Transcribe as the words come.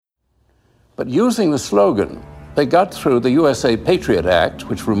But using the slogan, they got through the USA Patriot Act,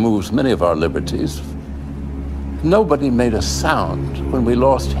 which removes many of our liberties. Nobody made a sound when we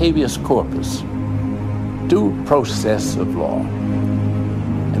lost habeas corpus, due process of law.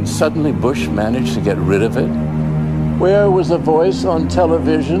 And suddenly Bush managed to get rid of it. Where was a voice on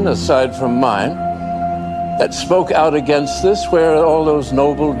television, aside from mine, that spoke out against this? Where are all those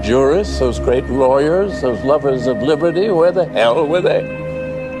noble jurists, those great lawyers, those lovers of liberty? Where the hell were they?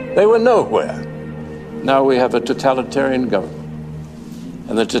 They were nowhere. Now we have a totalitarian government.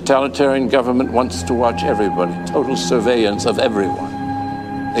 And the totalitarian government wants to watch everybody, total surveillance of everyone.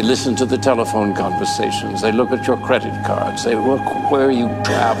 They listen to the telephone conversations. They look at your credit cards. They look where you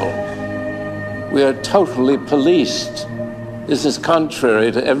travel. We are totally policed. This is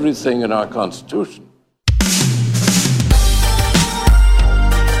contrary to everything in our Constitution.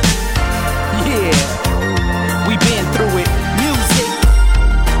 Yeah, we've been through it. Music.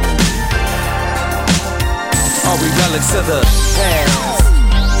 Are we relics of the past?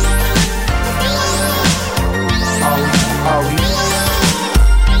 Are we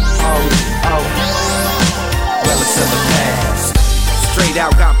relics of the past? Straight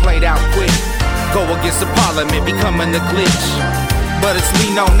out, got played out quick. Go against the parliament, becoming the glitch. But it's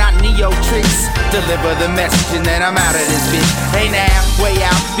me, no, not Neo tricks. Deliver the message and then I'm out of this bitch. Hey now, way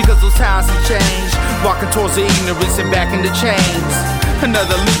out, because those times have changed. Walking towards the ignorance and back in the chains.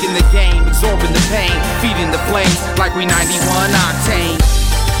 Another leak in the game, absorbing the pain. Feeding the flames like we 91 octane.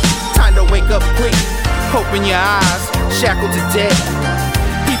 Time to wake up quick. Open your eyes, shackled to death.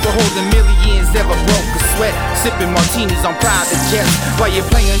 People holding millions, never broke a sweat. Sipping martinis on private jets while you're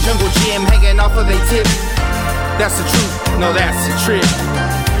playing jungle gym, hanging off of they tip. That's the truth, no that's the trick.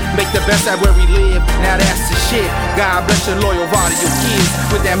 Make the best out where we live, now that's the shit. God bless your loyal body, your kids,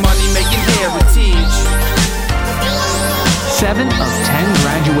 with that money making heritage. 7 of 10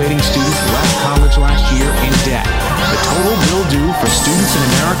 graduating students left college last year in debt. The total bill due for students in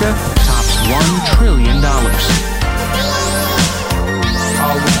America tops $1 trillion.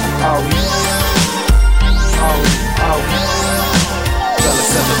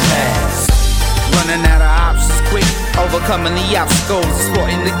 Relics of the past. Running out of options quick, overcoming the obstacles,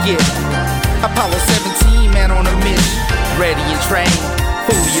 exploiting the gift. Apollo 17, man on a mission, ready and trained,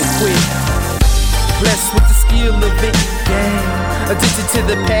 fully equipped. Blessed with the skill of it, game. Addicted to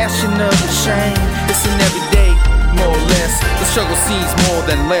the passion of the shame. It's an everyday, more or less. The struggle seems more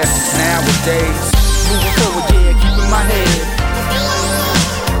than less nowadays. Moving forward, yeah, keeping my head.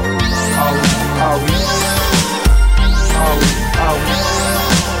 Are we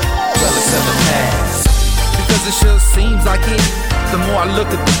relics of the past? Because it sure seems like it. The more I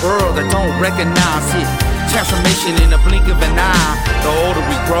look at the world, I don't recognize it. Transformation in the blink of an eye. The older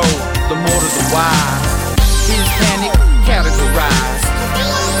we grow, the more to the wise. Is panic categorized?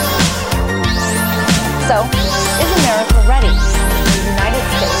 So, is America ready? The United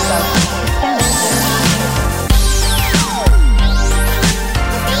States of Hispanics.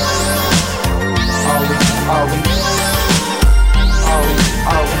 Are we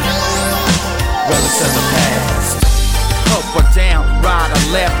relics of the past? Up or down, right or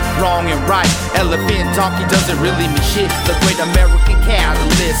left, wrong and right. Elephant, donkey doesn't really mean shit. The great American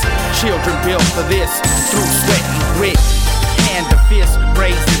catalyst. Children built for this, through sweat and grit. Hand to fist,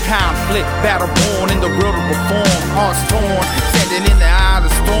 raising conflict. Battle born in the world of reform. Hearts torn, standing in the eye of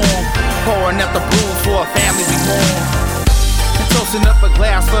the storm. Pouring up the blues for a family we mourn. And toasting up a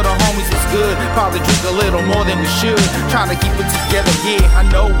glass for the homies was good. Probably drink a little more than we should. Trying to keep it together, yeah, I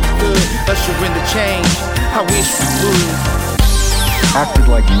know we could. Usher in the change, I wish we would. Acted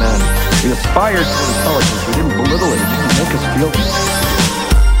like men. We aspired to intelligence. We didn't belittle it. It didn't make us feel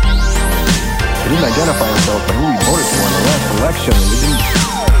we didn't identify ourselves by who we voted for in the last election, and we didn't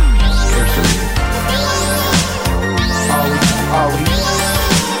scare somebody. Are we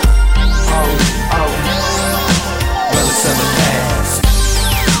relics of the past?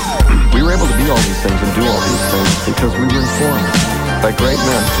 We were able to be all these things and do all these things because we were informed by great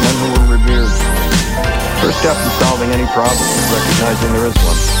men who were revered. First step in solving any problem is recognizing there is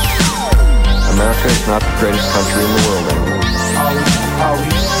one. America is not the greatest country in the world anymore.